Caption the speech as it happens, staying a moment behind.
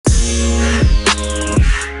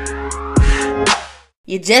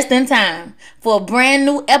You're just in time for a brand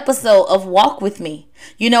new episode of Walk With Me.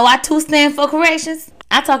 You know why 2 stand for corrections?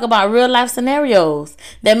 I talk about real life scenarios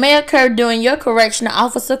that may occur during your correctional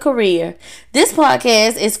officer career. This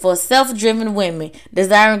podcast is for self-driven women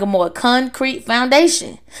desiring a more concrete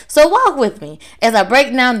foundation. So walk with me as I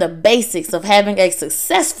break down the basics of having a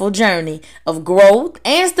successful journey of growth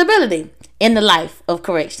and stability in the life of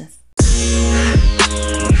corrections.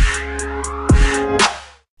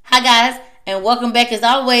 Hi guys, and welcome back as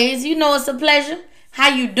always. You know it's a pleasure. How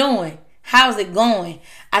you doing? How's it going?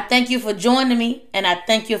 I thank you for joining me, and I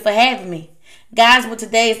thank you for having me. Guys, with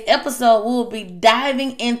today's episode, we will be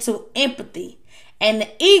diving into empathy and the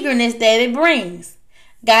eagerness that it brings.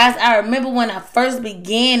 Guys, I remember when I first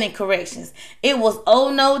began in corrections, it was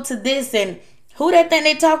oh no to this and who they think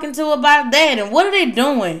they talking to about that and what are they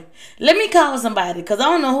doing? Let me call somebody because I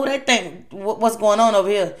don't know who they think, what's going on over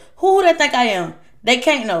here. Who they think I am? They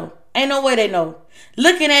can't know. Ain't no way they know.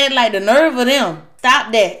 Looking at it like the nerve of them.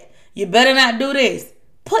 Stop that. You better not do this.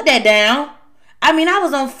 Put that down. I mean, I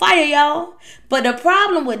was on fire, y'all. But the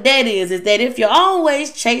problem with that is that if you're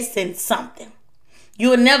always chasing something,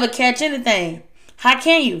 you will never catch anything. How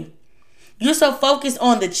can you? You're so focused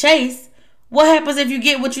on the chase. What happens if you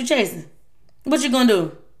get what you're chasing? What you gonna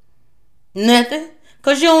do? Nothing.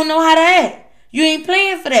 Because you don't know how to act. You ain't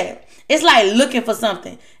playing for that. It's like looking for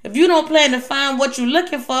something. If you don't plan to find what you're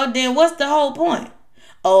looking for, then what's the whole point?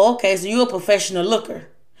 Oh, okay, so you're a professional looker.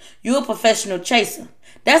 You're a professional chaser.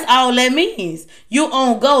 That's all that means. You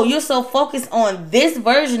on go. You're so focused on this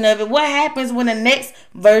version of it. What happens when the next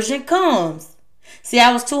version comes? See,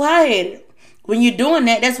 I was too hot-headed. When you're doing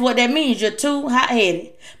that, that's what that means. You're too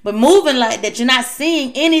hot-headed. But moving like that, you're not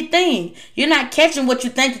seeing anything. You're not catching what you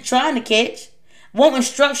think you're trying to catch. Wanting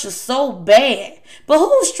structure so bad. But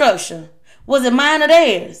whose structure? Was it mine or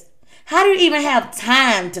theirs? How do you even have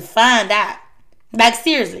time to find out? Like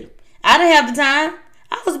seriously, I didn't have the time.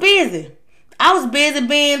 I was busy. I was busy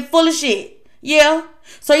being full of shit. Yeah.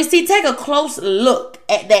 So you see, take a close look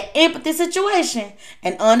at that empathy situation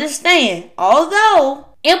and understand, although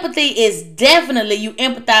empathy is definitely you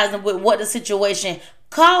empathizing with what the situation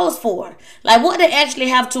calls for, like what they actually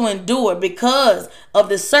have to endure because of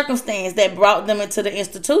the circumstance that brought them into the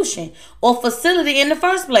institution or facility in the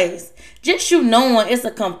first place. Just you knowing it's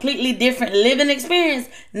a completely different living experience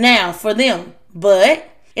now for them. But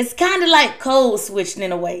it's kind of like code switching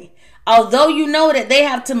in a way. Although you know that they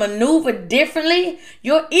have to maneuver differently,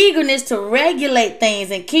 your eagerness to regulate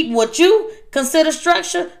things and keep what you consider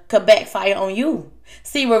structure could backfire on you.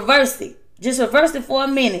 See, reverse it. Just reverse it for a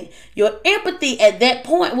minute. Your empathy at that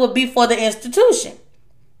point will be for the institution.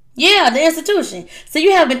 Yeah, the institution. So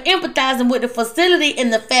you have been empathizing with the facility in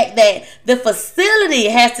the fact that the facility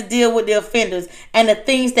has to deal with the offenders and the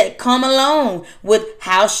things that come along with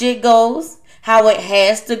how shit goes, how it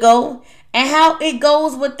has to go, and how it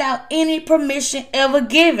goes without any permission ever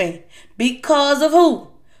given. Because of who?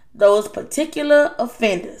 Those particular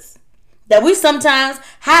offenders that we sometimes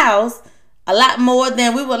house a lot more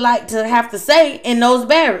than we would like to have to say in those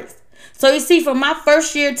barracks. So you see, from my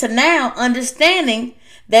first year to now, understanding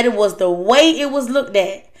that it was the way it was looked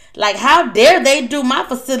at. Like, how dare they do my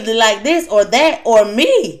facility like this or that or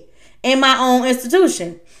me in my own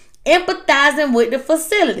institution? Empathizing with the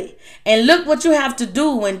facility. And look what you have to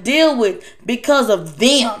do and deal with because of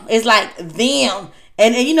them. It's like them.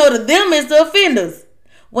 And you know, the them is the offenders.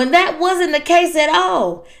 When that wasn't the case at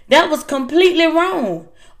all. That was completely wrong.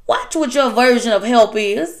 Watch what your version of help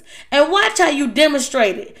is and watch how you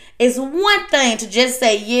demonstrate it. It's one thing to just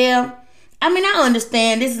say, yeah, I mean, I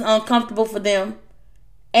understand this is uncomfortable for them.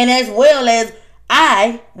 And as well as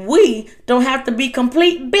we don't have to be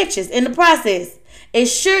complete bitches in the process. It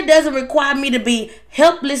sure doesn't require me to be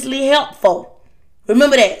helplessly helpful.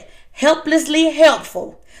 Remember that. Helplessly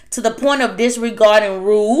helpful to the point of disregarding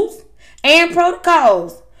rules and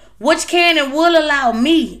protocols, which can and will allow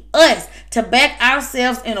us to back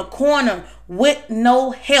ourselves in a corner with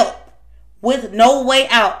no help, with no way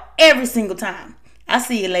out every single time. I'll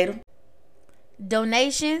see you later.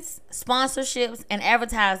 Donations, sponsorships, and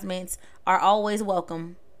advertisements are always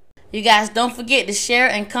welcome. You guys don't forget to share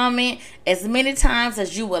and comment as many times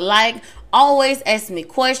as you would like. Always ask me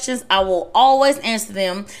questions. I will always answer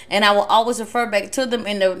them, and I will always refer back to them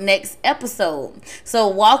in the next episode. So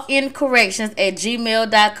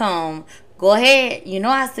walkincorrections@gmail.com. Go ahead. You know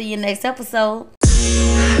I'll see you next episode.